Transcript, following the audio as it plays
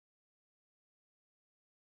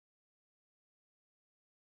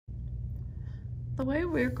The way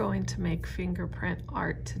we're going to make fingerprint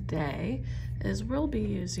art today is we'll be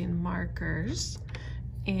using markers,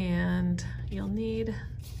 and you'll need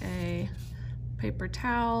a paper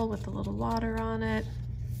towel with a little water on it,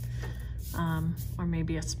 or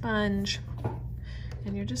maybe a sponge.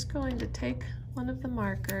 And you're just going to take one of the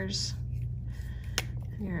markers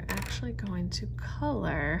and you're actually going to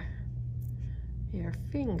color your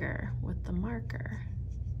finger with the marker.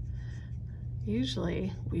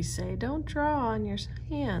 Usually we say don't draw on your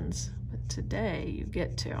hands, but today you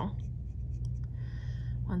get to.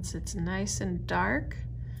 Once it's nice and dark,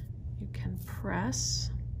 you can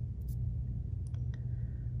press.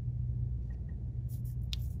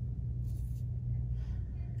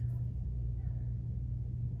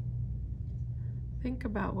 Think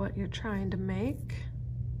about what you're trying to make,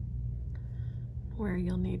 where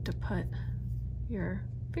you'll need to put your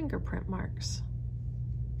fingerprint marks.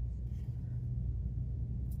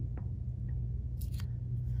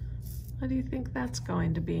 What do you think that's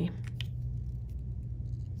going to be?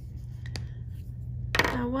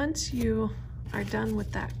 Now, once you are done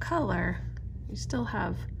with that color, you still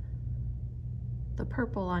have the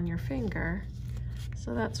purple on your finger,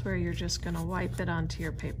 so that's where you're just going to wipe it onto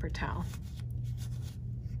your paper towel.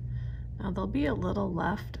 Now, there'll be a little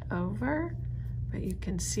left over, but you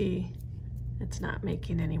can see it's not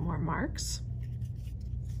making any more marks.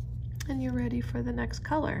 And you're ready for the next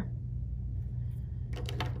color.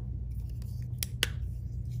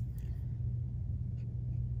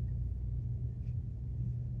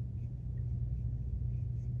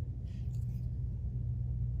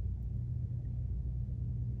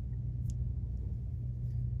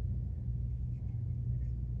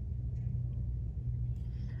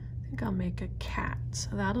 I think I'll make a cat,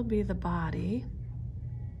 so that'll be the body.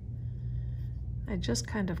 I just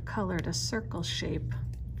kind of colored a circle shape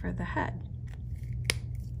for the head.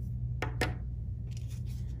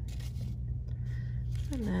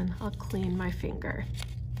 And then I'll clean my finger.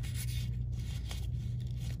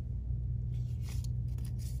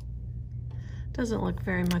 Doesn't look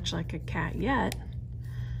very much like a cat yet,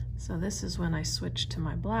 so this is when I switch to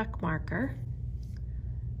my black marker.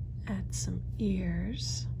 Add some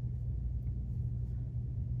ears.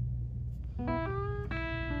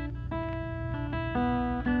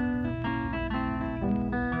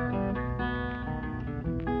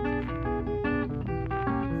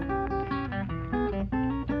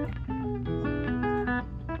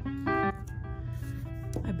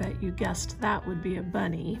 I bet you guessed that would be a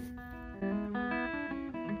bunny.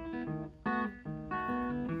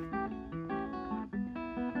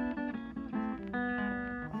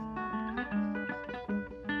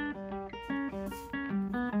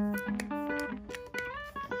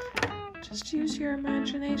 Just use your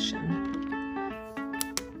imagination.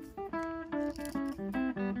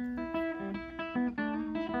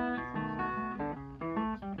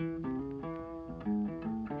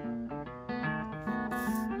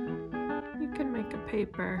 You can make a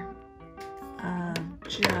paper of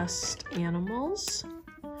just animals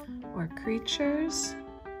or creatures,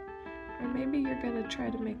 or maybe you're going to try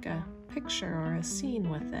to make a picture or a scene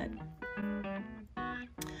with it.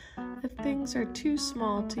 If things are too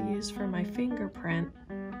small to use for my fingerprint,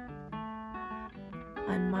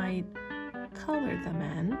 I might color them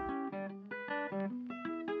in.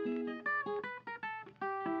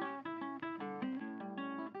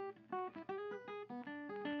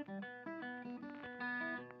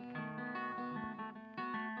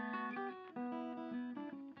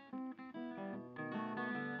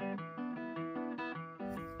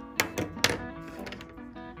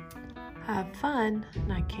 Have fun,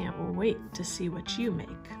 and I can't wait to see what you make.